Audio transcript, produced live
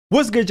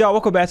What's good, y'all?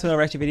 Welcome back to another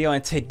reaction video,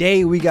 and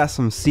today we got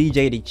some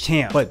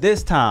cjdachamp, but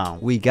this time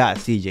we got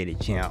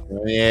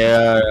cjdachamp.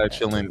 Yeah,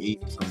 chilling,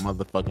 eating some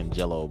motherfucking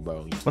Jello,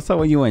 bro. What's up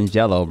with you and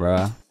Jello,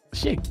 bro?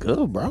 Shit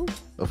good, bro.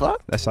 The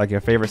fuck? That's like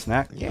your favorite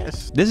snack?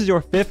 Yes. This is your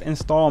 5th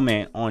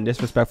installment on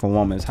Disrespectful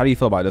Woman. How do you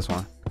feel about this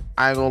one?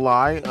 I ain't gonna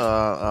lie, you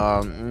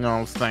know what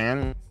I'm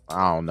saying?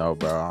 I don't know,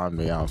 bro. I'll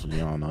be honest with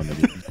you, I don't know,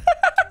 nigga.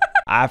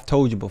 I've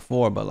told you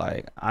before, but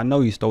like, I know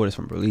you stole this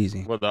from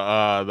Breezy. What,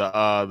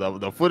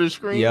 the footage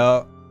screen?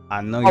 Yup. I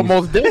know you.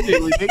 Almost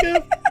definitely,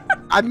 nigga.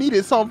 I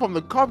needed something from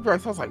the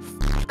copyright, so I was like,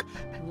 fuck,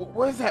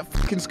 where's that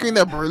fucking screen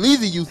that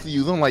Breezy used to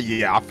use? I'm like,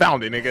 yeah, I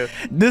found it, nigga.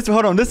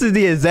 Hold on, this is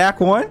the exact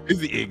one? It's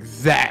the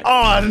exact.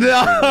 Oh,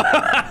 no.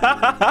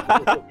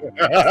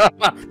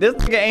 This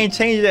nigga ain't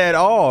changed it at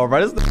all,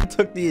 bro. This nigga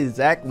took the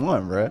exact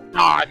one, bro.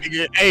 Nah,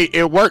 nigga, hey,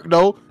 it worked,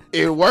 though.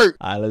 It worked.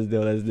 All right, let's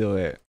do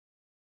it.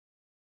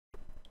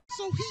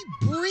 So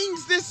he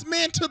brings this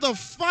man to the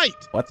fight.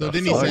 What so the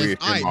then he fuck? says,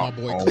 all right, my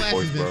boy, class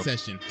is in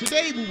session.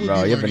 Today we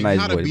will be learning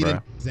how to beat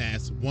his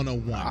ass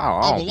 101.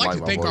 I would like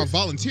to thank our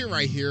volunteer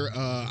right here.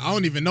 I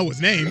don't even know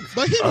his name,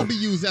 but he will be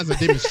used as a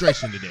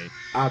demonstration today.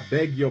 I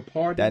beg your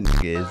pardon? That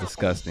nigga is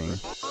disgusting.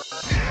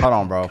 Hold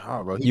on, bro.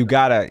 Oh, bro. You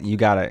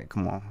gotta,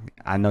 come on.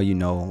 I know you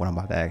know what I'm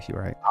about to ask you,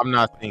 right? I'm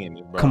not singing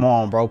this, bro. Come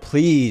on, bro.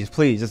 Please.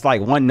 Just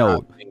like one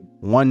note.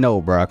 One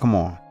note, bro. Come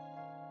on.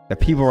 The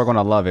people are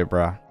gonna love it,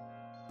 bro.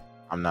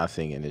 I'm not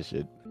singing this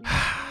shit.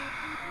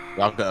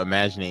 Y'all can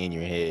imagine it in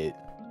your head.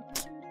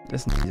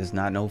 This is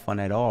not no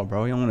fun at all,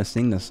 bro. You don't want to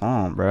sing the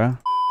song, bro.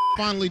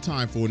 Finally,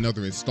 time for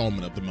another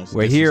installment of the most.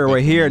 We're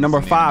here. Number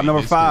five.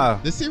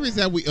 The series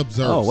that we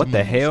observe. Oh, what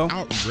the hell?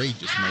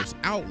 Outrageous, most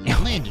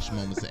outlandish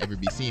moments to ever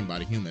be seen by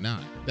the human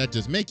eye. That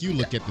just make you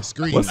look at the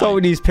screen. What's up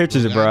with these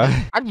pictures, bro?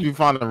 I just be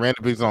finding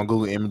random pictures on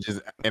Google Images,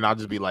 and I'll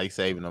just be like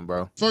saving them,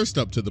 bro. First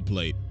up to the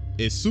plate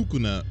is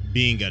Sukuna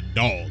being a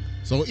dog.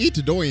 So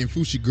Itadori and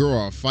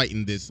Fushiguro are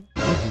fighting this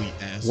ugly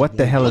ass. What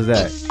the hell is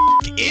that?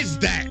 What the f is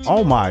that?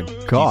 Oh my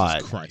god.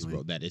 Jesus Christ,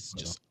 bro, that is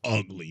just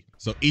ugly.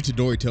 So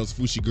Itadori tells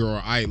Fushiguro,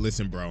 all right,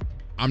 listen, bro,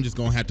 I'm just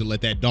gonna have to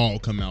let that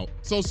dog come out.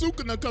 So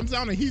Sukuna comes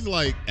out and he's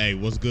like, hey,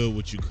 what's good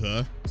with you,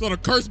 cuh? So the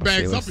curse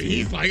bags up and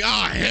he's like,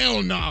 ah,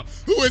 hell nah.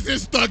 Who is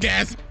this thug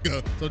ass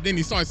nigga? So then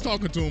he starts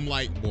talking to him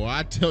like, boy,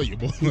 I tell you,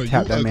 boy. He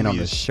tapped that man on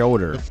the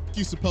shoulder.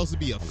 You supposed to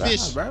be a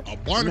fish, a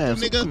barnacle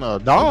nigga.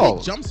 A dog.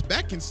 He jumps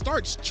back and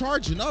starts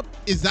charging up.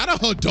 Is that a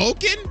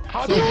Hadoken?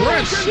 So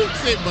Brad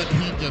shoots it, but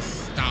he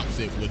just stops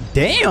it with.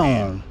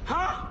 Damn.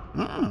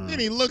 Then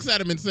he looks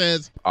at him and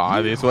says,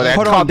 "Oh, this what that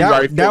hold on,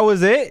 copyright that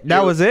was it.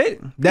 That was it.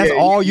 That's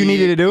all you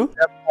needed to do.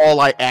 That's all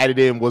I added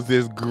in was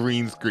this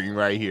green screen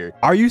right here.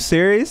 Are you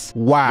serious?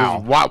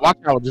 Wow. Watch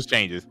how it just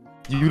changes.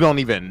 You don't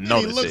even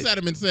notice it. He looks at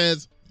him and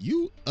says,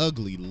 "You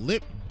ugly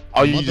lip."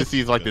 All you just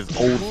see is like this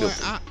old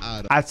filter.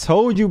 I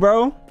told you,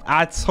 bro.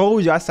 I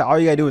told you. I said all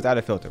you gotta do is add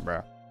a filter,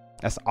 bro.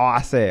 That's all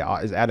I said.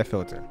 Is add a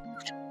filter.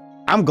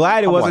 I'm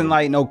glad it wasn't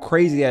like no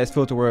crazy ass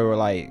filter where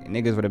like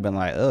niggas would have been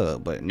like,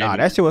 but nah,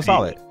 that shit was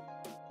solid.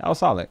 That was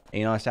solid.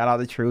 You know, shout out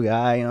to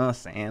TrueGawd, you know what I'm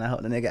saying? I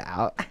helped the nigga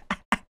out.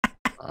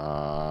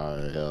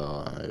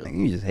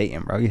 You just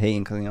hating, bro. You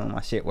hating because you know my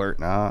shit work,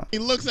 nah. He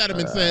looks at him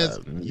and says,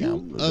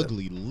 you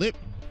ugly lip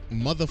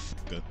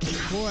motherfucker.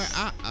 Boy,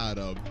 I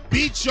oughta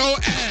beat your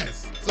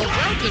ass. So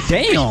Brown just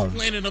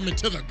planted him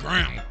into the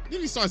ground.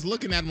 Then he starts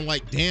looking at him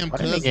like, damn,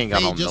 cuz they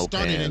just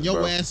started and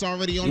your ass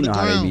already on the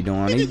ground. How they be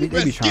doing. They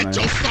be trying to,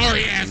 your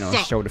sorry ass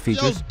up. Show the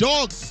features. Yo,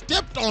 dog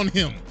stepped on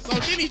him. So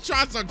then he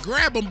tries to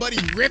grab him, but he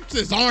rips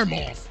his arm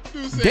off.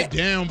 Dude said,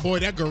 damn, boy,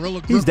 that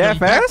gorilla grip that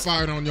fast?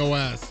 backfired on your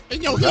ass.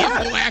 And yo, he's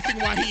laughing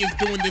while he is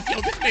doing this.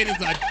 Yo, this man is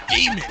a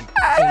demon.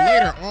 So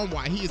later on,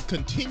 while he is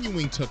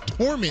continuing to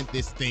torment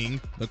this thing,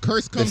 the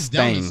curse comes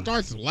down and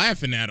starts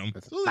laughing at him.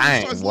 So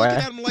he starts looking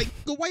at him like,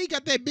 why you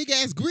got that big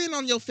ass grin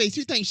on your face?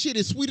 You think shit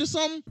is sweet or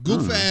something?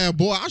 Goofy ass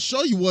boy, I'll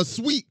show you what's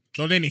sweet.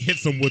 So then he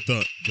hits him with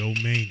the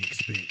domain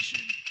expansion.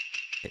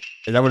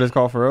 Is that what it's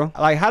called for real?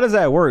 Like, how does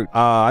that work?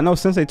 I know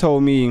Sensei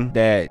told me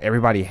that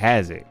everybody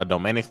has it. A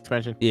domain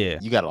expansion? Yeah.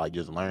 You gotta like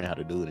just learn how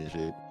to do it and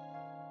shit.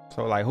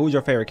 So like, who's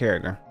your favorite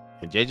character?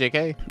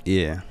 JJK?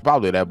 Yeah.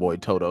 Probably that boy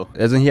Toto.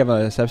 Doesn't he have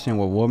an exception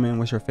with woman?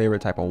 What's your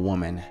favorite type of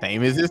woman?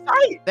 Same as his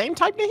type. Same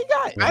type that he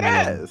got. Fat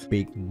ass.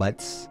 Big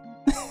butts.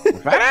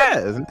 Fat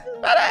ass.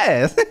 Fat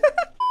ass.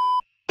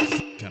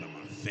 Got on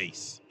my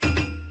face.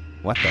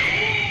 What the?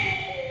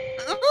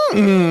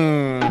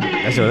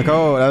 That's what it's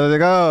called. That's what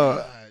it's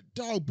called.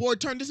 Dog, boy,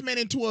 turn this man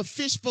into a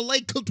fish fillet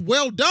cooked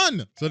well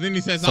done. So then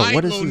he says, so all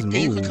right,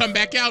 you can come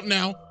back out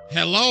now.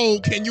 Hello,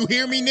 can you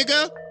hear me,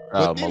 nigga?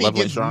 But then he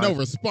gets no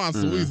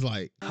response, so he's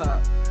like, look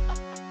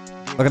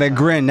at that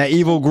grin, that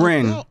evil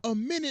grin. Well, a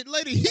minute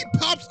later, he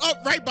pops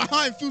up right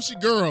behind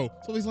Fushiguro.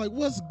 So he's like,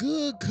 what's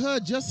good, cuz?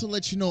 Just to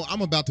let you know,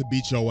 I'm about to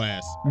beat your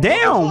ass.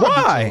 Damn,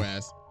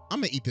 why? I'm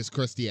gonna eat this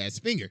crusty ass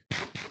finger.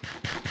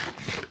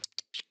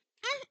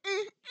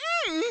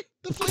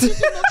 The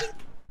flavors are melting.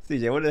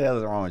 CJ, what the hell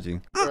is wrong with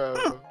you?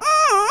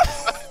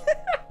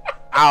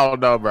 I don't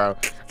know, bro.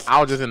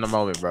 I was just in the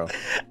moment, bro.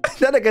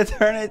 That nigga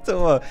turn into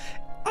a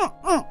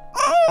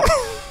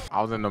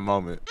I was in the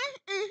moment.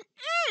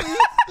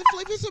 The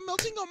flavors are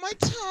melting on my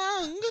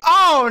tongue.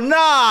 Oh,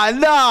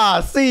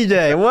 nah,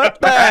 CJ.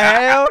 What the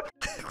hell?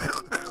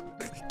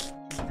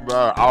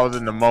 Bro, I was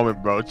in the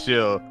moment, bro.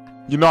 Chill.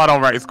 You know I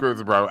don't write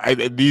scripts, bro.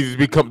 These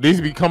be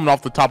coming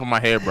off the top of my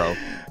head, bro.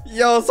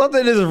 Yo,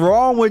 something is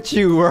wrong with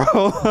you, bro.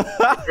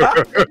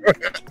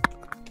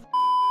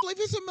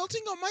 Flavors are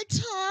melting on my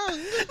tongue.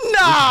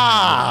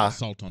 Nah.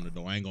 Salt on the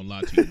door. I ain't gonna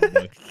lie to you, my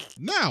boy.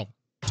 Now,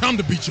 time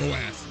to beat your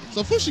ass.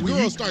 So Fushi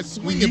Girl starts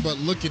swinging, but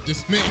look at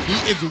this man. He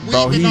is weaving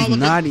Bro, he's all of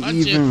not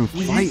his even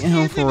punches. fighting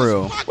him for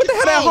real. What What the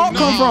hell that hawk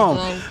come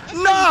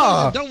from?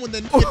 Nah. Done with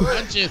the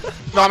punches.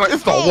 No,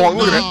 it's the hawk.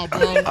 Look at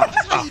Bro.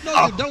 That's how you know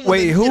you're done with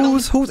Wait, it,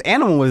 whose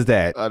animal was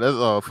that? that. That's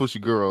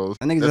Fushi Girls.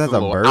 I think That's that's a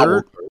little bird.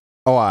 owl.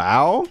 Oh, an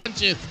owl?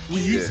 Punches.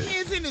 When his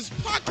hands in his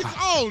pockets.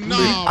 Oh,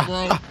 nah,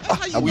 bro. That's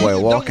how you That know boy you're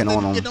walking done with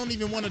on it. him. You don't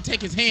even want to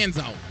take his hands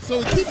out.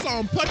 So he keeps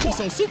on punching.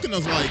 So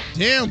Sukino's like,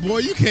 damn, boy,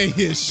 you can't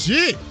hit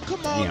shit.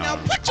 Come on now,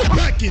 put your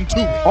back into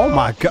it. Oh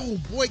my god. Oh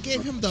boy,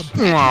 gave him the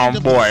backhand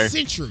of the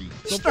century.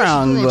 So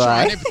Strong Fushi Girl boy.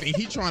 trying everything.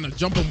 He trying to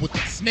jump him with the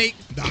snake,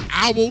 the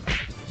owl.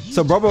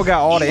 So Bobo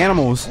got all the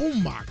animals. Oh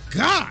my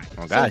god.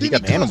 Oh god, so he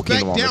got the animal back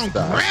kingdom on down, this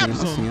side.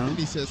 grabs I see him, him. and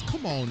he says,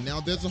 come on now,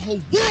 there's a whole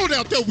world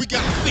out there we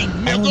gotta see,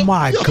 nigga. Oh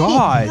my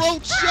gosh. Bro,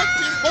 check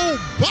his whole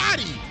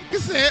body. He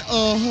said,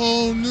 a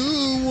whole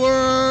new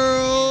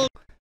world.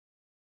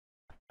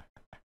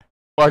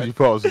 Why'd you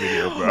pause the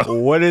video, bro?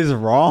 What is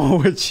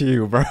wrong with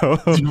you, bro?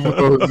 You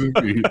paused the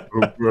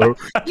video, bro.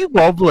 You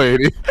won't play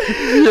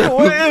it.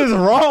 What is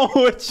wrong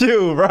with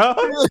you, bro?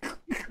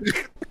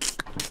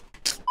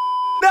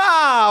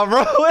 Nah,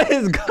 bro, what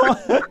is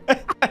going?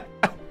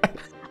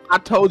 I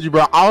told you,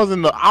 bro. I was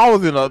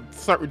in a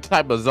certain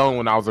type of zone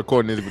when I was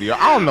recording this video.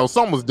 I don't know.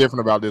 Something was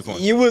different about this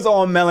one. You was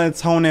on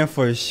melatonin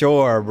for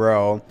sure,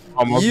 bro.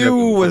 Almost You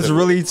definitely. was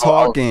really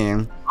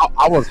talking.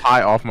 I was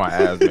high off my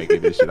ass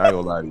making this shit. I ain't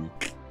gonna lie to you.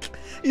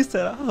 You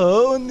said a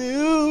whole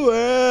new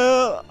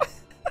world.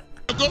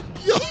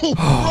 Yo,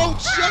 bro,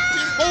 check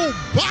his whole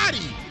body.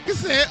 He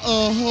said,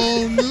 a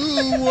whole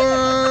new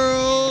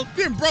world.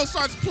 Then bro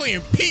starts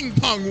playing ping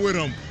pong with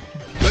him.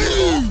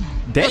 Boom.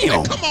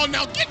 Damn. Come on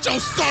now, get your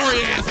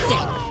sorry ass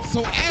up.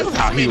 So as this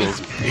how he man was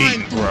is flying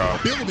big, through bro.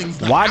 buildings,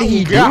 the Why did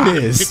he owl do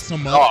this? picks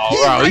him up. Oh, He's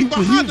bro, right he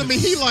behind him, and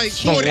he like,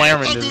 boy, that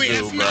slamming this ugly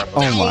ass dude, bro. knocked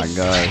Oh down. my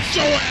gosh.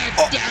 Sit your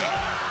ass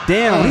down.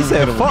 Damn, he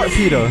said fuck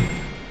Peter.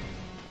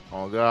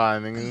 Oh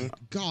god, nigga.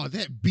 God,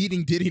 that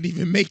beating didn't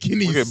even make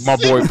any Look at sense. my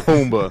boy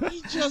Pumbaa.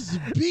 He just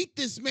beat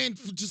this man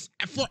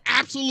for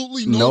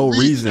absolutely No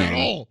reason. at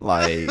all.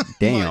 Like, Oh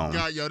damn. my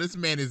god, yo, this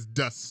man is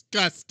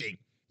disgusting.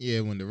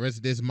 Yeah, when the rest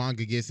of this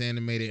manga gets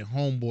animated,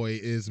 Homeboy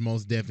is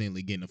most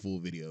definitely getting a full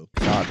video.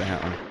 Shout out to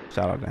him.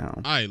 Shout out to him.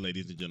 All right,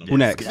 ladies and gentlemen. Who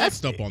next?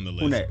 Next up on the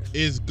list next?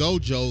 is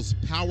Gojo's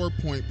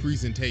PowerPoint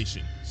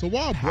presentation. So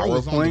while Bro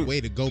is on the PowerPoint?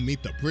 way to go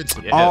meet the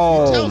principal, Yeah. he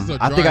Oh, tells the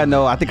I think I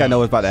know. I think I know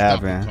what's about to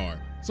driver, happen. "Stop the car."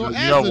 So You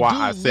as know the why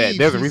dude I said- leaves,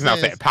 there's a he reason I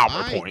says, said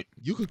PowerPoint.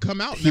 You could come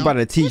out He now. about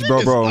to teach But bro,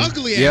 then bro. this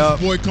ugly ass Yep.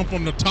 boy come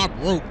from the top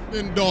rope.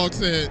 And dog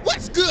said,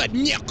 "What's good,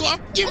 Nickel?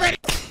 Get ready."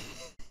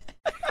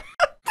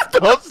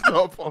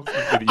 Stop on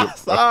the video.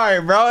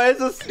 Sorry, bro. It's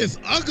just This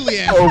ugly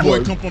ass Oh boy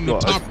my come from the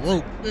God. top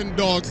rope. And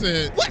dog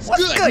said, "What's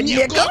good, good,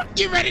 Nickel? Nickel?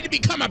 Get ready to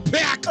become a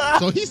pack."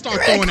 So he starts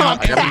Ready to throwing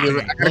out. become a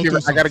everything.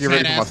 pack. I gotta get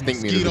ready for my Fat-ass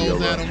stink meter mosquitoes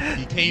video, at bro. him.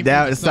 He came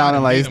That from the sounded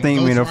side like and his made him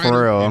stink meter Ghost for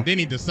Rider, real. And then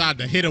he decided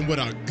to hit him with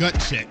a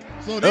gut check.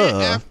 So then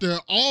Ugh. after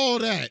all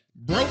that,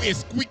 bro is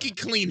squeaky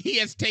clean. He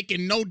has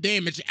taken no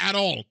damage at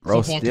all.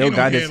 bro So still Volcano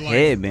got Head his like,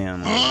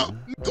 headband. Huh?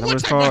 on. What What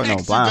it's type of called? No,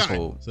 hacks you got?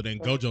 blindfold. So then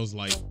Gojo's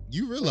like,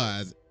 you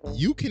realize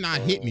you cannot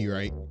hit me,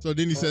 right? So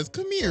then he says,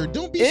 come here,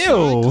 don't be Ew. shy,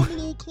 come a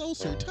little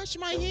closer, touch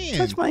my hand.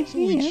 Touch my So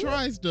he hand.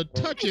 tries to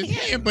touch his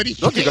hand, but he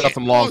Don't you can't. got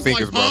some long Gojo's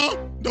fingers, like, bro?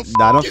 huh? The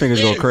Nah, them fuck is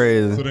fingers go this?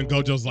 crazy. So then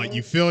Gojo's like,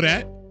 you feel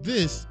that?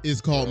 This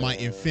is called my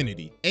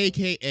infinity,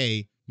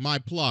 aka my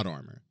plot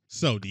armor.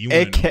 So do you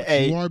want to know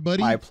what you are,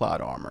 buddy? my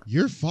plot armor.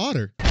 You're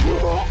fodder.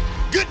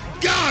 Good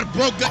God,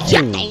 bro. Good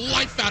jack the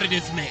life out of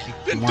this man.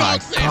 The My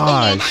dog said, hold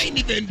on, gosh. I ain't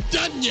even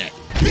done yet.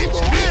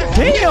 Bitch,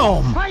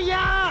 Damn!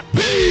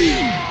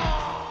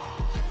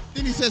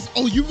 Then he says,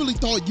 oh, you really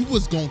thought you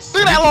was going to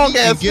Look at that long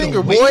ass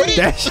finger, boy.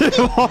 That shit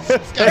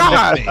was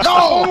God,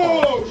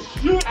 no!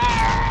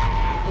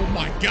 Oh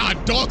my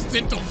God, dog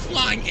sent him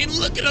flying, and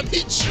look at him,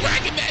 he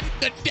dragging that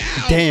nigga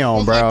down. Damn, I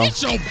was bro. Like,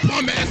 get your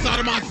bum ass out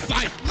of my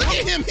sight. Look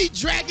at him, he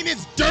dragging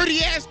his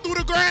dirty ass through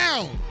the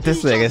ground.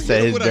 This He nigga tries to said hit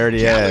him his with a dirty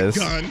Gatling ass.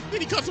 Gun.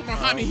 Then he comes from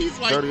behind and he's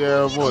like, Dirty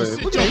ass boy.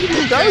 sit Look your at him, he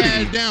goofy dirty.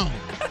 ass down.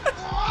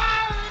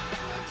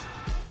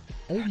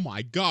 Oh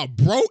my God,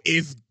 bro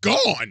is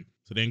gone.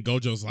 So then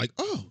Gojo's like,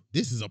 oh,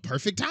 this is a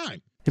perfect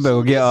time. He better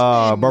go get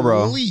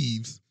bro.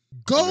 Leaves,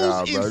 goes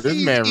God, bro, and this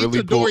sees man really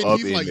Itadori, pulled and up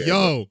he's in like, there,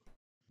 yo,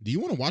 do you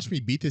want to watch me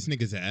beat this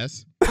nigga's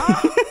ass?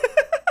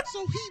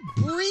 So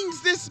he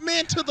brings this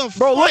man to the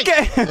Bro, fight. look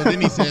at him. So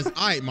then he says,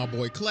 all right, my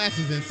boy, class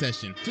is in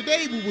session.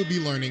 Today we will be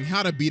learning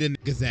how to beat a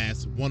nigga's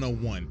ass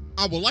 101.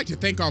 I would like to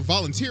thank our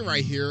volunteer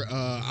right here.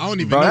 I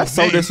don't even know that's his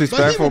so name,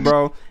 disrespectful,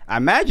 bro.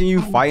 Imagine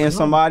you fighting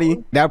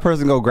somebody. That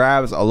person go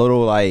grabs a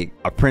little like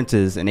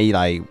apprentice and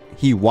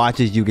he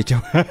watches you get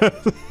your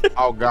ass.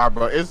 Oh God,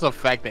 bro, it's the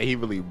fact that he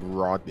really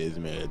brought this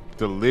man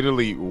to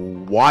literally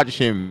watch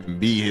him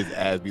beat his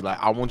ass. Be like,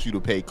 I want you to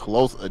pay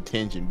close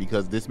attention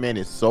because this man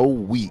is so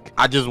weak.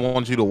 I just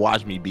want you to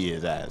watch me beat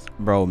his ass,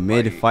 bro.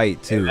 Mid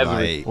fight too.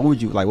 Like, what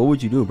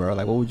would you do, bro?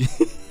 Like, what would you?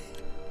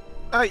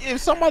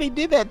 If somebody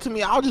did that to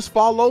me, I'll just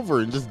fall over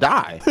and just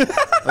die.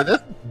 Like,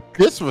 that's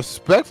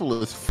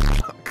disrespectful as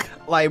fuck.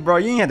 Like, bro,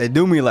 you ain't have to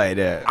do me like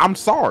that. I'm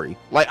sorry.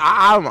 Like,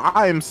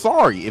 I am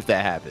sorry if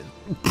that happened.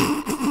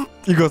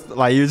 You go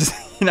like you're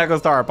not gonna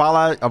start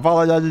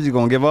apologizing. You're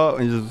gonna give up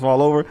and just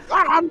fall over.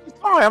 I'm just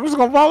sorry. I'm just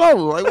gonna fall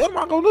over. Like, what am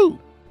I gonna do?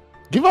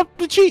 Give up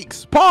the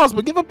cheeks. Pause,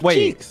 but give up the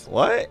cheeks.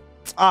 What?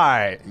 All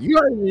right. You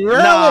already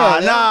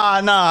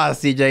Nah,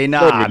 CJ,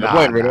 nah.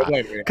 Wait a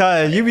minute.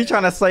 Cause you be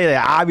trying to say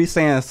that I be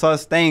saying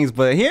such things,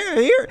 but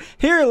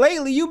here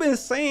lately you been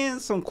saying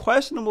some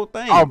questionable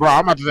things. Oh, bro,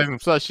 I'm about to say some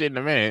such shit in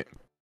a minute.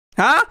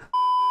 Huh?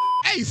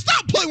 Hey,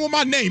 stop playing with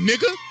my name,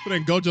 nigga. But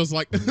then Gojo's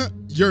like,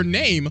 your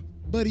name?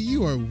 Buddy,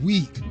 you are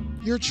weak.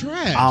 You're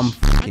trash. I'm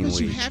fucking I bet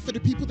you weak. half of the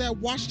people that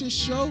watch this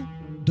show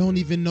don't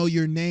even know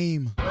your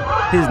name.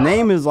 His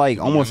name is like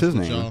almost his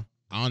name. Y'all,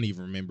 I don't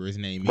even remember his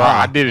name. Bro,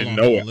 I didn't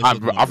know it. I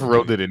for real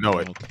real didn't know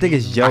it. I think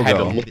it's I had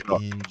to Jogo. look it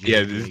up. Yeah,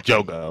 this is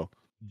Jogo.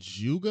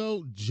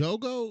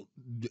 Jogo?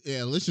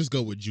 Yeah, let's just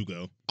go with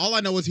Jugo. All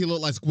I know is he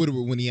looked like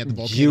Squidward when he had the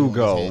volcano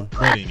Jugo. on his head.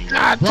 But anyway, bro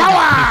got pissed.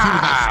 He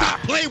was like, stop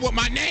playing with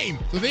my name.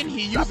 So then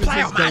he uses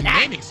his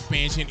domain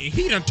expansion and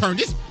he done turned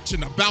this bitch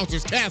into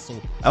Bowser's Castle.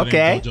 So Okay.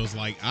 then Gojo's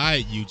like, all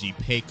right, Yuji,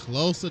 pay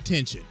close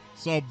attention.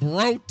 So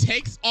bro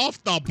takes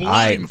off the blindfold. All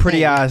right,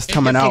 pretty eyes and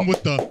coming hits him out.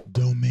 with the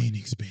domain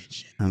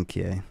expansion.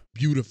 Okay.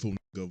 Beautiful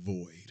nigga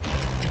void.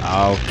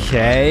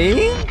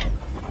 Okay.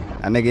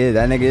 That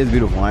nigga is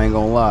beautiful. I ain't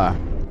gonna lie.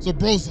 So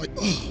bro's like,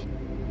 ugh,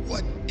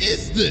 what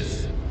is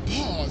this?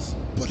 Pause.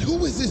 But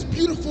who is this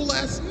beautiful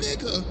ass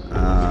nigga?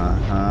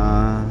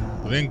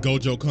 Uh-huh. Then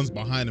Gojo comes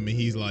behind him and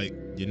he's like,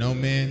 you know,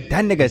 man.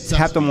 That nigga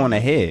tapped him on the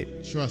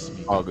head. Trust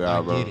me. Oh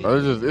God, bro. I get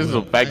it. This is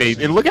a fact that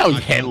and look how he's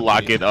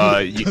headlocking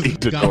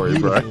Itadori,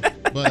 bro.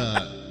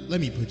 But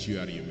let me put you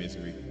out of your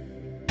misery.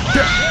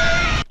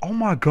 Oh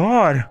my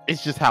God.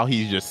 It's just how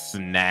he's just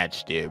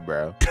snatched it,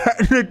 bro. That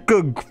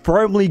nigga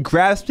firmly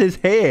grasped his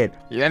head.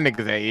 Yeah, that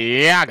nigga said,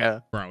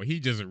 yaga. Bro, he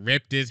just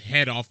ripped his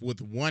head off with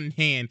one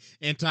hand,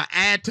 and to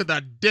add to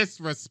the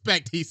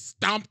disrespect, he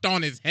stomped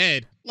on his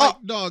head. Like,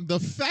 dog, the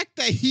fact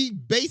that he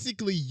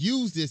basically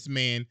used this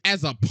man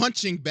as a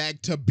punching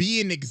bag to be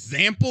an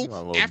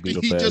example after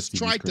he just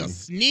tried to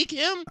sneak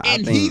him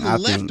and he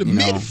left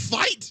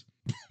mid-fight?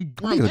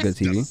 Bro, that's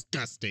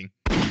disgusting.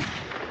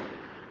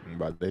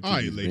 All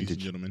right, ladies and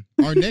gentlemen,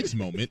 our next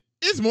moment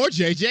is more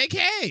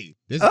JJK.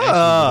 This is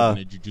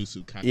actually a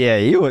Jujutsu Kaisen. Yeah,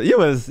 you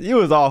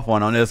was off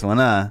on this one,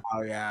 huh?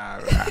 Oh yeah,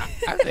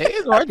 I think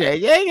it's more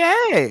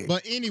JJK.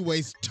 But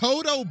anyways,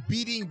 Todo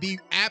beating the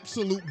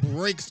absolute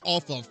brakes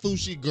off of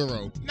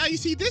Fushiguro. Now you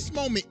see, this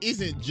moment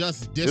isn't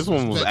just disrespectful.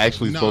 This one was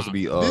actually supposed to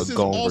be this is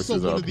Gon also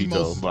versus one of the Pito,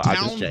 most but I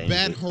just down changed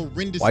bad, it.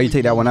 horrendously. Why you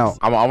take that one out?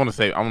 I want to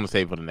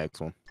save for the next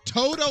one.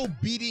 Todo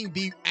beating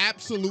the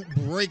absolute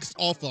brakes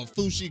off of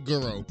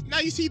Fushiguro. Now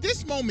you see,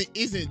 this moment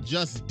isn't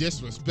just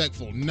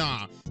disrespectful.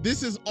 Nah,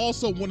 this is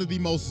also one of the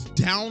most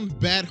down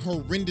bad,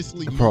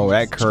 horrendously. Bro,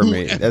 that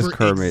Kermit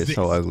is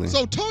so ugly.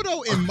 So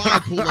Todo and Mai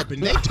pull up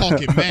and they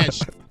talking mad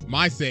shit.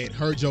 Mai said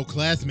heard your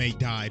classmate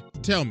died.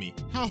 Tell me,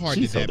 how hard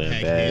did that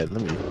pack hit?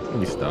 Let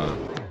me stop.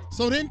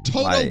 So then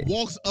Todo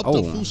walks up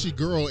to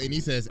Fushiguro and he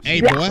says,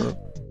 hey boy,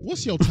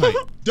 what's your type?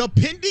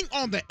 Depending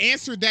on the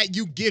answer that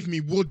you give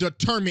me will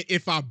determine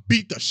if I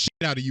beat the shit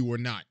out of you or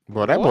not.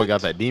 Bro, that boy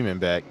got that demon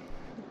back.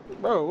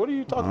 Bro, what are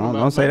you talking about?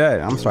 Don't say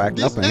that. I'm so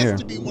acting up in here. This has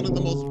to be one of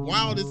the most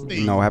wildest things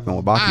You know what happened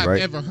with Baki, I've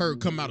right? ever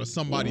heard come out of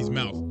somebody's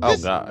mouth. Oh,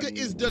 This God.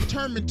 is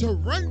determined to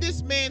run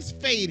this man's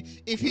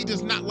fade if he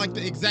does not like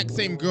the exact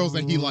same girls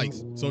that he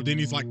likes. So then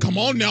he's like, come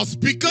on now,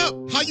 speak up.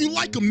 How you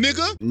like him,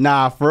 nigga?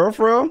 Nah, for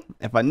real.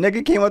 If a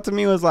nigga came up to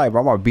me and was like,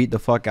 bro, I'm gonna beat the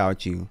fuck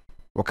out you.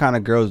 What kind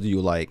of girls do you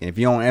like? And if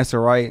you don't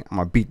answer right, I'm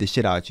gonna beat the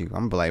shit out you. I'm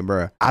gonna be like,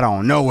 bro, I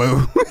don't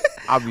know.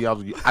 I'll be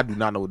honest with you, I do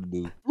not know what to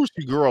do.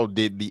 Fushiguro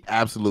did the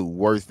absolute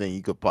worst thing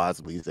you could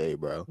possibly say,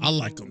 bro. I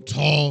like him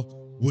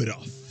tall with a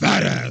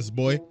fat ass,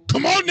 boy.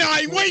 Come on now,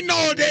 I ain't waiting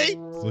all day.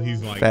 So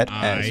he's like, Fat all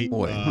ass right,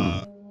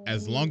 boy.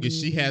 As long as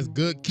she has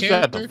good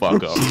Shut character, the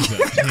fuck up. she's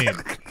a 10.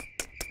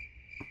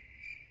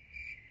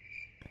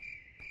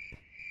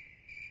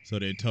 So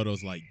then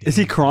Toto's like, Is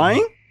he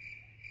crying?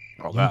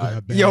 Oh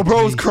God. Yo,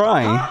 bro's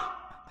crying.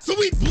 So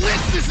we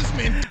blitzed this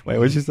man. Wait,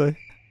 what'd you say?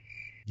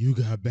 You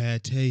got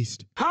bad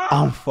taste.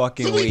 I'm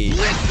fucking So we weak.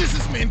 blitzed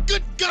this man.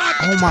 Good God.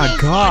 Oh my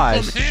Toto's gosh.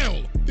 like from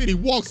hell. Then he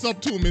walks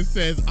up to him and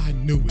says, I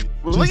knew it.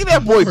 Look at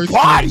that boy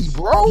body,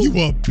 bro. You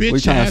a bitch What you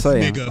trying to ass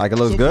say? nigga. Like it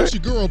looks good?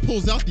 Your girl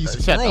pulls out these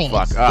Shut the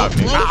frogs. fuck up.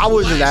 I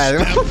was just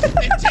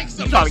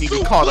asking. I'm trying to get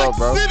you caught up,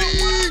 bro.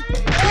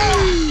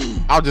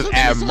 I'll just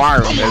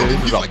admire him, man.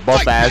 This is a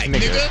buff ass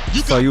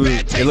nigga. So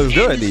it looks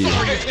good to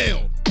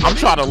you. I'm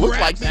trying to look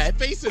like that.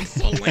 Face and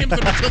slams him into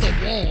the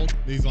wall.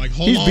 He's like,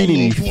 hold He's on,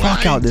 beating the boy,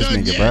 fuck I out ain't this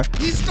done nigga, yet.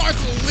 bro. He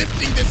starts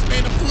lifting this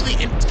man up through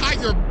the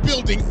entire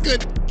building.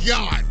 Good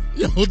God.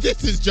 Yo,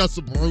 this is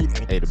just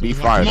brutal. Hey, the beef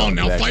fire. Come on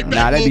now, fight back.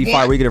 Nah, that beef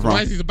fire, where you get it from?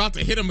 As he's about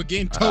to hit him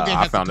again, Toge I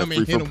has to found a come free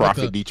and hit from him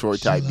profit with a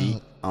Detroit type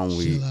beat. I'm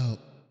weak.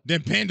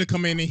 Then Panda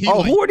come in and he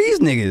Oh, who are these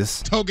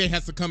niggas? Toge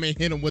has to come and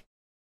hit him with.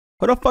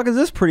 Who the fuck is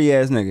this pretty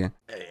ass nigga?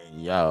 Hey,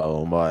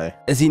 yo, boy.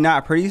 Is he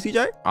not pretty,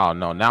 CJ? Oh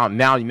no,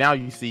 now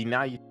you see,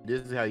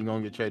 this is how you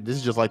gonna get traded. This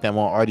is just like that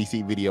one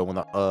RDC video when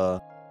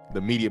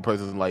the media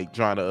person's like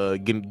trying to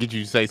get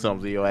you to say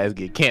something, so your ass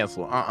get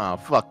canceled.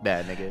 Fuck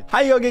that, nigga.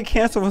 How you gonna get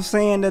canceled for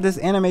saying that this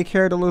anime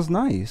character looks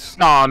nice?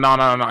 No.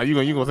 You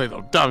gonna say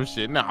some dumb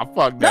shit. Nah,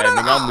 fuck that,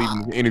 nigga. I'm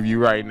leaving the interview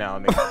right now,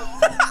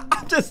 nigga.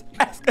 I'm just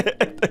asking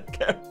if the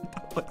character.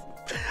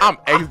 I'm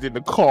exiting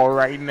the call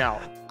right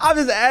now. I'm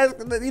just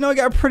asking, you know, he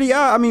got pretty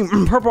eye. I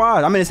mean, purple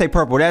eyes. I meant to say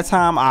purple. That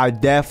time, I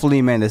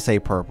definitely meant to say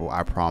purple.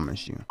 I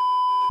promise you.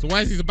 So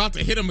as he's about to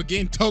hit him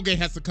again, Toge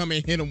has to come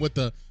and hit him with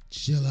the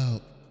chill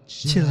out.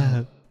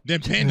 Then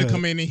Panda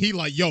come in and he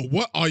like, yo,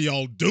 what are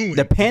y'all doing?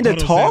 The Panda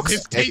Kodo talks? says,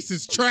 his taste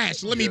is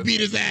trash. Let me beat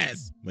his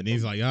ass. But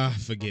he's like,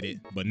 forget it.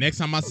 But next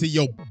time I see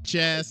your bitch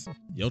ass,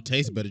 your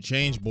taste better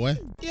change, boy.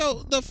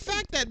 Yo, the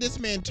fact that this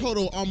man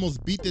Toto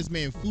almost beat this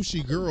man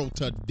Fushiguro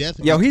to death.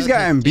 Yo, he's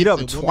gotten beat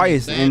up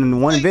twice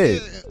in one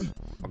vid.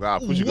 Oh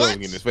God, Fushiguro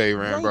getting his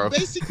favorite, bro.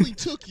 Basically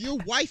took your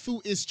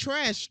waifu is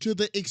trash to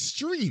the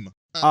extreme.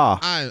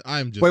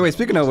 I'm just. Wait.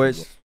 Speaking of which,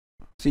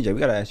 CJ, we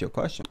gotta ask you a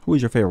question. Who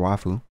is your favorite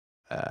waifu?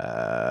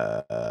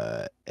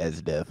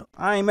 As death.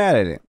 I ain't mad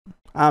at it.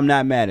 I'm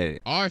not mad at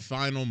it. Our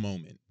final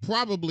moment.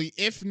 Probably,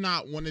 if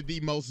not one of the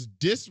most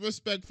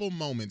disrespectful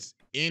moments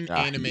in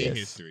anime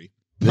history.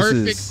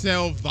 Perfect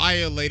Cell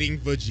violating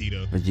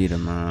Vegeta. Vegeta,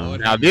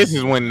 man. Now this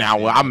is when when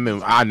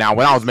I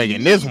was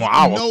making this one,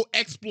 I was no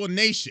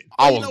explanation.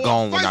 I was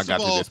gone when I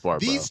got to this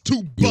part, bro. These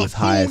two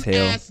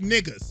buffoon-ass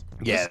niggas.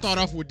 Yeah. Let's start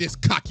off with this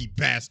cocky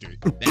bastard.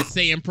 That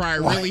Saiyan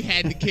Pride really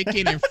had to kick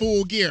in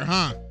full gear,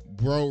 huh?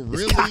 Bro,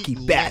 really cocky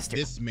let bastard.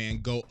 this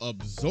man go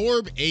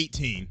absorb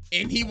 18,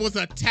 and he was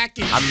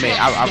attacking. I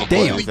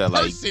damn. That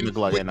like 10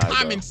 o'clock at night, bro.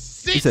 Common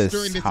sense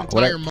during this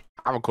entire month.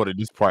 I recorded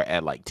this part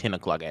at like 10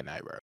 o'clock at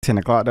night, bro. 10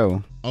 o'clock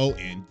though. Oh,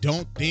 and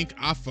don't think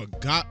I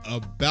forgot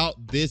about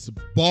this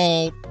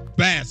bald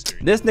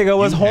bastard. This nigga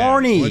was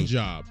horny. One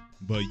job,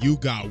 but you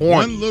got horny.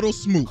 One little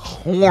smooch.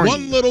 Horny.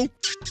 One little.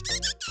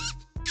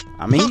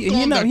 I mean,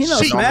 he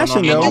knows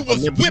smashing though.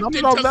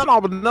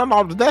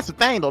 No, that's the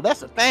thing though. That's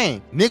the thing.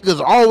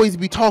 Niggas always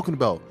be talking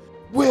about.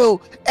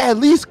 Well, at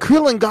least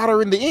Krillin got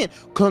her in the end.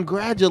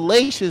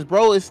 Congratulations,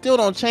 bro. It still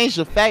don't change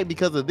the fact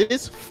because of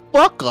this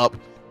fuck up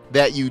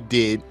that you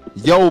did.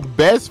 Your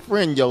best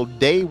friend, your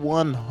day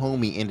one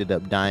homie, ended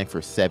up dying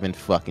for 7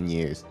 fucking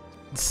years.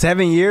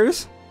 7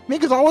 years?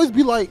 Niggas always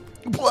be like,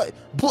 but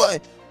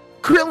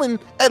Krillin,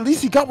 at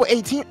least he got with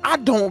 18. I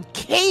don't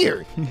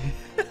care.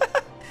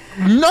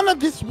 None of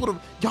this would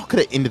have. Y'all could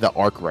have ended the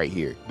arc right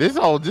here. This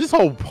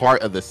whole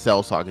part of the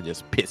Cell saga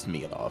just pissed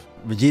me off.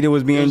 Vegeta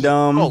was being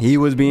dumb. He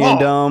was being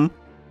dumb.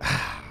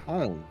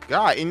 Oh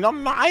God! And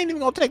I ain't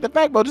even gonna take the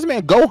fact, bro. This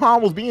man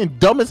Gohan was being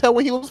dumb as hell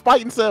when he was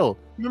fighting Cell.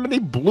 Remember they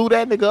blew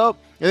that nigga up,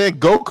 and then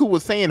Goku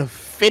was saying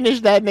finish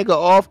that nigga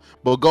off,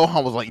 but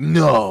Gohan was like,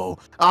 no,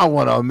 I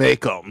want to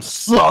make him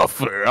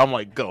suffer. I'm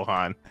like,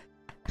 Gohan,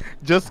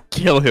 just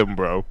kill him,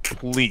 bro,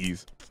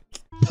 please.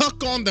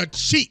 Puck on the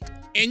cheek.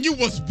 And you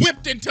was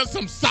whipped into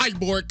some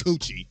cyborg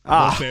coochie.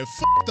 Said,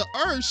 fuck the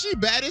Earth, she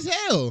bad as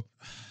hell.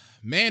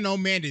 Man, oh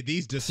man, did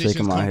these decisions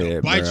come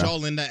to bite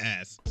y'all in the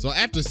ass. So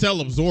after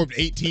Cell absorbed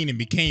 18 and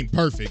became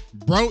perfect,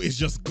 bro is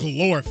just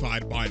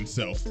glorified by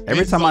himself.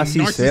 Every time I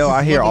see Cell,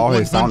 I hear all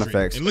his sound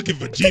effects. And look at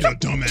Vegeta,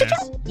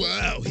 dumbass.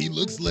 Wow, he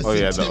looks less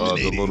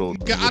intimidating. The little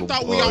I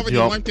thought we already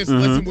learned this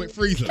lesson with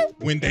Frieza.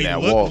 When they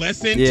look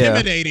less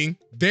intimidating,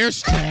 they're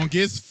strong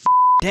as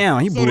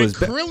Damn, he blew his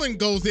back. Krillin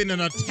goes in and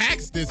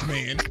attacks this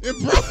man, and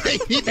bro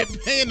ain't even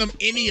paying him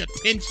any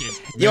attention.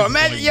 Yo,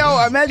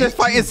 imagine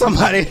fighting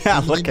somebody.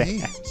 Look at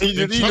him. He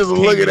just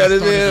looking at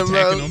his hand,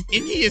 bro. And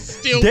he is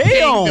still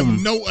paying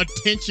them no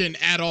attention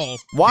at all.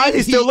 Why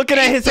is he still looking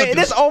at his hand?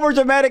 This over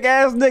dramatic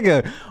ass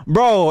nigga,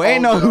 bro.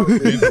 Ain't no.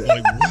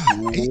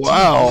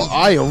 Wow,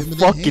 I am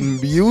fucking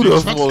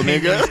beautiful,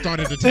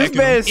 nigga. This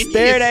man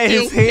stared at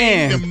his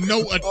hand. Him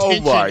no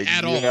attention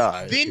at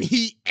all. Then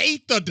he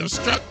ate the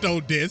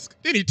Destructo disc.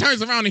 Then he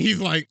turns around and he's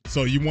like,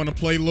 "So you want to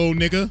play, little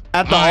nigga?"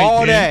 After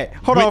all that,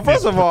 hold on.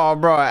 First of all,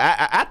 bro,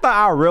 after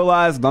I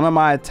realized none of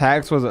my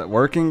attacks was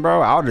working,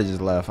 bro, I would have just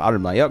left. I would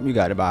have been like, "Yep, you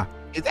got it, bye."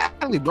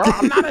 Exactly, bro.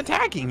 I'm not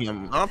attacking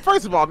him.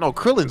 First of all, no,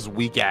 Krillin's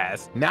weak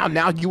ass.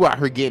 Now you out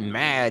here getting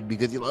mad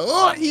because you're like,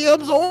 oh, he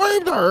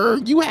absorbed her.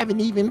 You haven't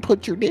even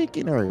put your dick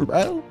in her,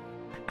 bro.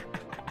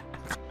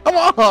 Come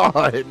on,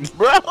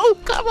 bro.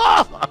 Come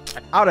on.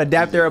 I would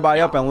adapt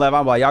everybody up and left.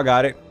 I'm like, y'all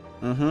got it.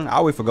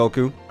 I'll wait for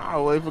Goku.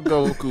 I'll wait for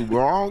Goku,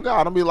 bro. Oh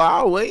God, I'll be like,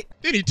 I'll wait.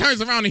 Then he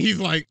turns around and he's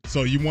like,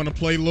 so you want to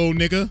play little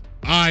nigga?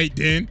 All right,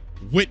 then.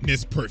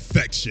 Witness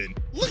perfection.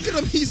 Look at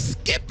him. He's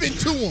skipping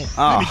to him.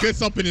 Then he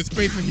gets up in his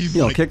face and he's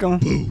like, kick him?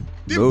 Boo.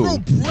 Then bro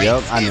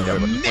breaks I his know.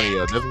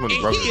 neck. That's when And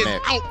he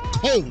is out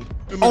cold.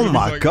 Oh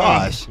my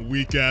gosh.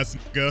 Weak ass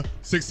nigga.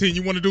 16,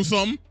 you want to do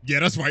something? Yeah,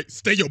 that's right.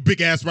 Stay your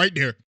big ass right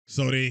there.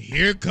 So then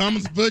here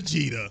comes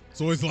Vegeta.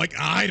 So it's like,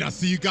 all right, I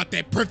see you got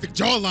that perfect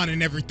jawline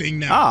and everything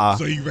now.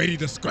 So you ready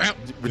to scrap?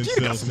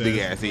 Vegeta got some big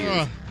ass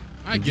ears.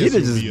 I guess Vegeta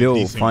just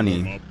built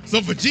funny. So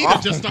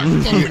Vegeta just starts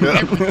throwing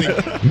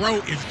everything. Bro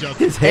is just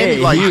his head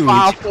like huge.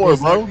 5'4",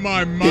 bro.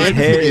 Like my His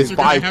head is is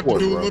 5'4",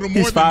 bro.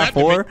 He's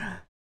 5'4".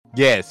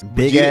 Yes.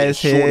 Big Vegeta ass is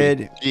shorty.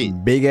 head, Gee.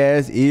 big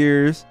ass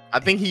ears. I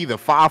think he either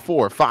 5'4"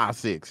 or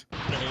 5'6".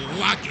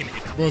 Locking it.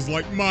 Bro's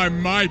like,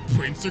 my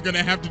prince, you're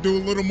gonna have to do a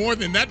little more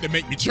than that to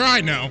make me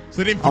try now.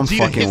 So then I'm Vegeta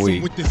fucking hits weak.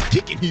 him with this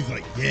kick and he's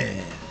like,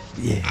 yeah,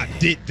 I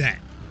did that.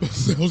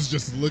 So I was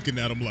just looking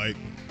at him like,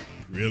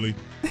 really?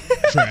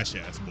 Trash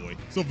ass boy.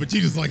 So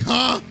Vegeta's like,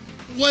 huh?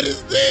 What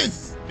is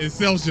this? And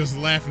Cell's just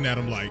laughing at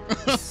him like,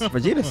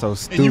 Vegeta's so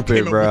and you came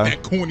stupid, up bro. with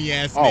that corny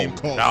ass name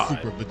called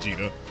Super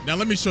Vegeta. Now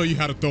let me show you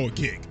how to throw a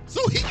kick.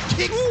 So he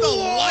kicks the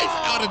life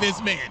out of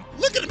this man.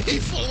 Look at him,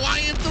 he's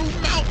flying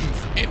through mountains.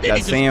 And then That he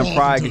just sand falls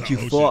pride into get the you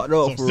ocean. fucked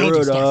up So for Cell real,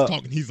 just starts dog.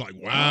 talking. He's like,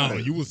 wow,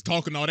 you was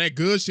talking all that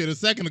good shit a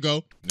second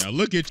ago. Now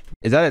look at you.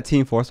 Is that a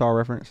Team 4-Star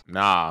reference?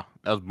 Nah,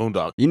 that was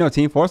Boondock. You know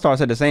Team 4-Star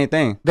said the same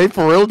thing. They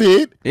for real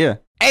did? Yeah.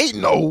 Ain't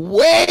no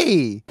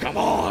way. Come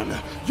on!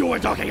 You were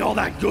talking all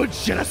that good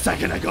shit a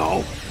second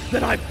ago.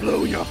 Then I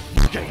blew your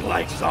fucking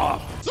legs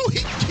off. So he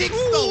kicks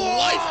the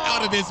life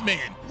out of this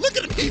man. Look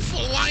at him, he's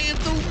flying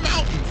through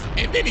mountains.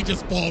 And then he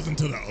just falls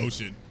into the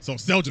ocean. So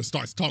Cell just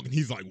starts talking.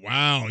 He's like,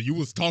 wow, you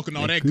was talking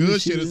all that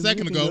good shit a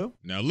second ago.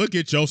 Now look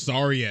at your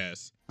sorry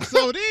ass.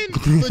 So then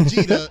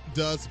Vegeta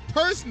does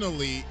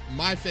personally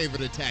my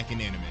favorite attack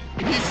in anime.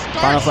 He starts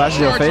Final Flash is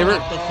your charging favorite?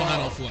 up the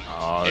Final Flash.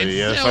 Oh, and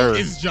yes, Cell sir.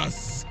 is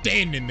just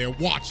standing there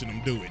watching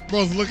him do it.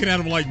 Bro's looking at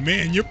him like,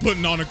 man, you're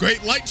putting on a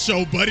great light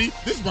show, buddy.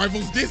 This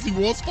rivals Disney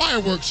World's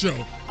fireworks show. So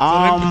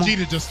then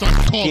Vegeta just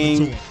starts calling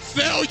to him.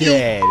 Cell, you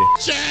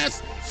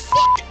ass,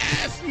 fuck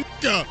ass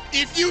nigga.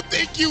 If you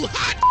think you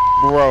hot,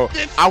 Bro,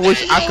 then I wish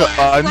stay I your could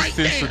ass right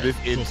uncensor there. this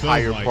So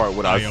entire Cell's like, part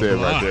what I am said right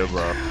alive. there,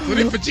 bro. So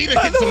then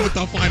Vegeta hits him with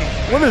the final.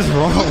 What is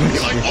wrong with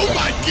He's like, you? oh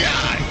my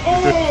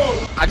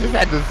god. I just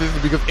had to censor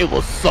because it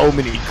was so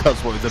many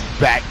cuss words and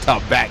back to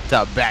back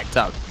to back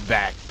to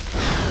back.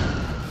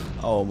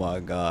 Oh my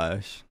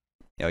gosh.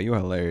 Yo, you're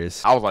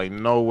hilarious. I was like,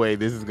 no way,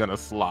 this is gonna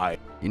slide.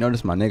 You know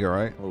this my nigga,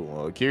 right?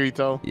 Oh,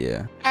 Kirito?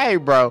 Yeah. Hey,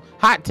 bro,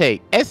 hot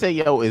take.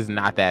 SAO is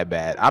not that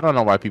bad. I don't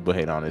know why people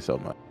hate on it so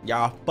much.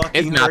 Y'all fucking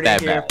It's not heard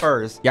that it here bad.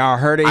 first. Y'all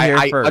heard it here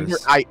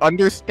first. I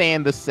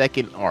understand the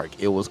second arc.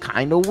 It was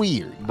kind of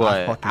weird,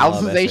 but fucking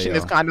love Alicization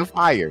is SAO. kind of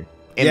fire.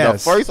 And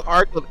Yes. the first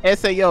arc of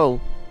SAO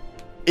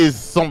is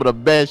some of the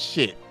best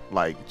shit.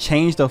 Like,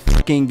 Change the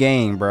fucking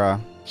game, bro.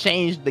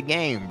 changed the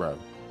game, bro.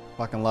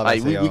 Fucking love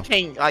Like, SAO.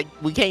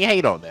 we can't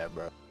hate on that,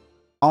 bro.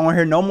 I don't want to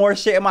hear no more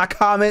shit in my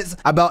comments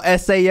about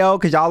SAO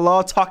because y'all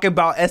love talking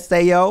about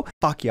SAO.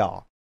 Fuck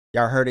y'all.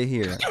 Y'all heard it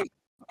here.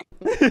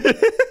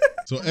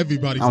 So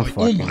everybody's I'm like,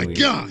 oh fucking my weak.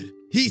 god,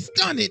 he's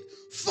done it.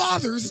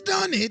 Father's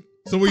done it.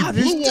 So he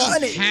Father's blew off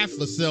done it. half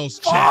of Cell's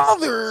chest.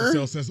 Father!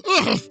 Cell says,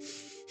 ugh,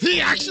 he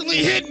actually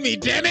hit me,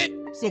 damn it.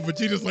 So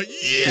Vegeta's like,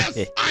 yes,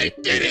 I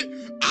did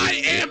it. I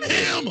am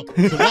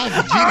him. So while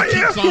Vegeta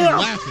keeps on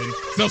laughing,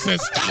 Cell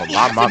says, stop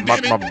laughing,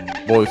 damn it.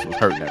 My voice was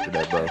hurting after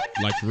that, bro.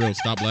 Like, for real,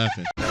 stop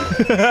laughing.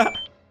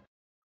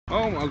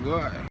 Oh my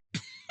god.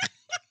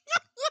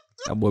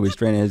 That boy be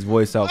straining his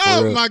voice out for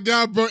Oh real. my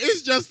god, bro.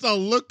 It's just a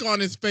look on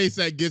his face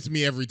that gets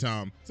me every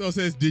time. So it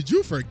says, did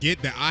you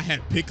forget that I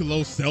had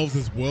Piccolo cells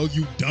as well,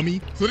 you dummy?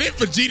 So then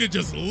Vegeta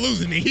just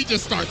losing it. He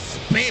just starts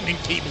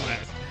spamming Key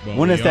Blast. But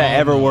When has we that all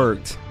ever know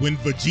worked? When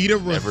Vegeta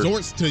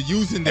resorts to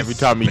using the Every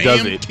time he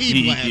does spam it, Ki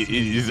he Blast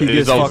He it's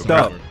gets over, fucked bro.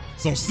 up.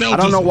 So Cell I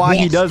don't just know why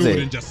he walks does through it.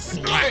 and just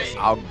slaps.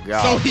 Oh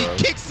god. So he bro.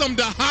 kicks him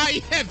to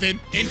high heaven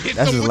and hits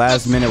That's him his with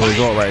last the minute spike.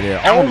 result right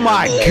there. Oh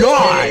my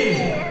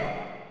god!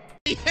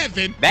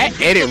 Heaven, That and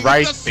hits edit him with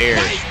right the there.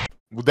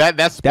 spike.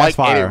 That spike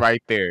fire. edit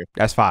right there.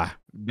 That's fire.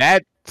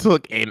 That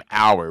took an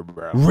hour,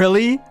 bro.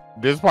 Really?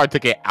 This part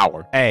took an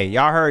hour. Hey,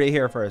 y'all heard it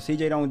here first.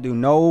 CJ don't do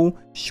no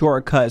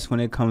shortcuts when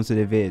it comes to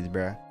the vids,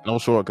 bruh. No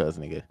shortcuts,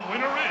 nigga.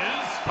 Winner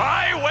is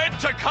I went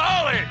to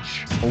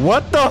college.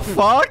 What the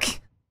fuck?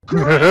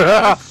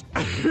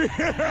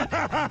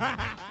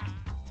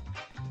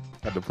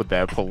 Had to put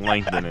that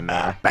plankton in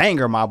there.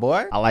 Banger, my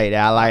boy. I like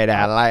that. I like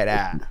that. I like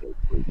that.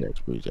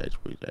 Appreciate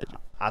you.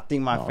 I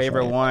think my Oh,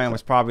 favorite sorry. one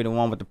was probably the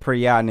one with the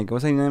pretty eye nigga.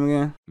 What's his name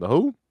again? The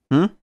who?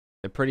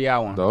 The pretty eye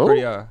one. The who?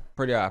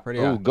 Pretty eye.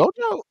 Oh,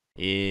 Gojo?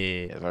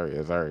 Yeah. Yes, sir.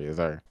 Yes, sir. Yes,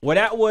 sir. Well,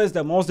 that was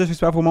the most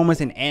disrespectful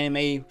moments in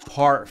anime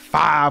part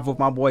 5 with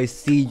my boy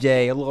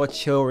CJ. A little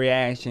chill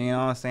reaction, you know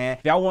what I'm saying?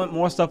 If y'all want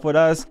more stuff with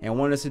us and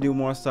want us to do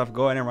more stuff,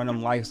 go ahead and run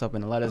them likes up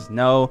and let us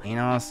know. You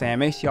know what I'm saying?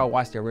 Make sure y'all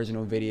watch the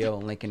original video,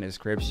 link in the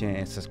description,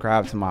 and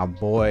subscribe to my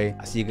boy.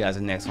 I'll see you guys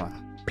in the next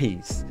one.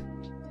 Peace.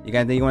 You got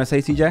anything you want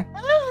to say,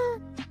 CJ?